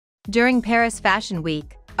During Paris Fashion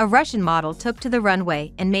Week, a Russian model took to the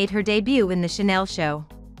runway and made her debut in the Chanel show.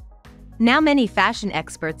 Now many fashion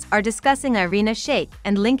experts are discussing Irina Shayk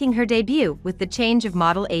and linking her debut with the change of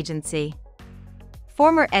model agency.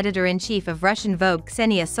 Former editor-in-chief of Russian Vogue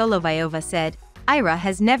Ksenia Solovayova said, "Ira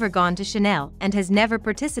has never gone to Chanel and has never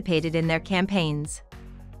participated in their campaigns.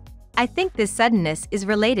 I think this suddenness is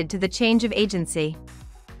related to the change of agency.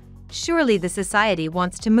 Surely the society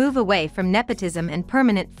wants to move away from nepotism and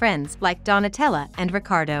permanent friends like Donatella and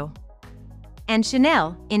Riccardo. And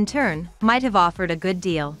Chanel, in turn, might have offered a good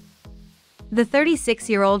deal." The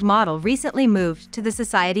 36-year-old model recently moved to the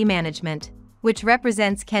society management, which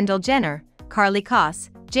represents Kendall Jenner, Karlie Kloss,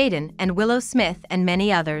 Jaden and Willow Smith and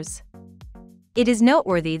many others. It is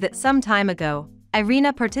noteworthy that some time ago,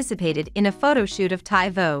 Irina participated in a photo shoot of Thai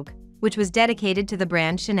Vogue, which was dedicated to the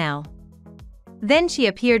brand Chanel. Then she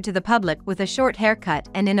appeared to the public with a short haircut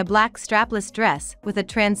and in a black strapless dress with a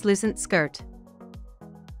translucent skirt.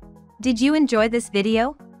 Did you enjoy this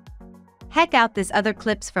video? Check out this other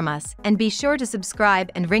clips from us and be sure to subscribe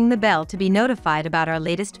and ring the bell to be notified about our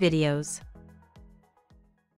latest videos.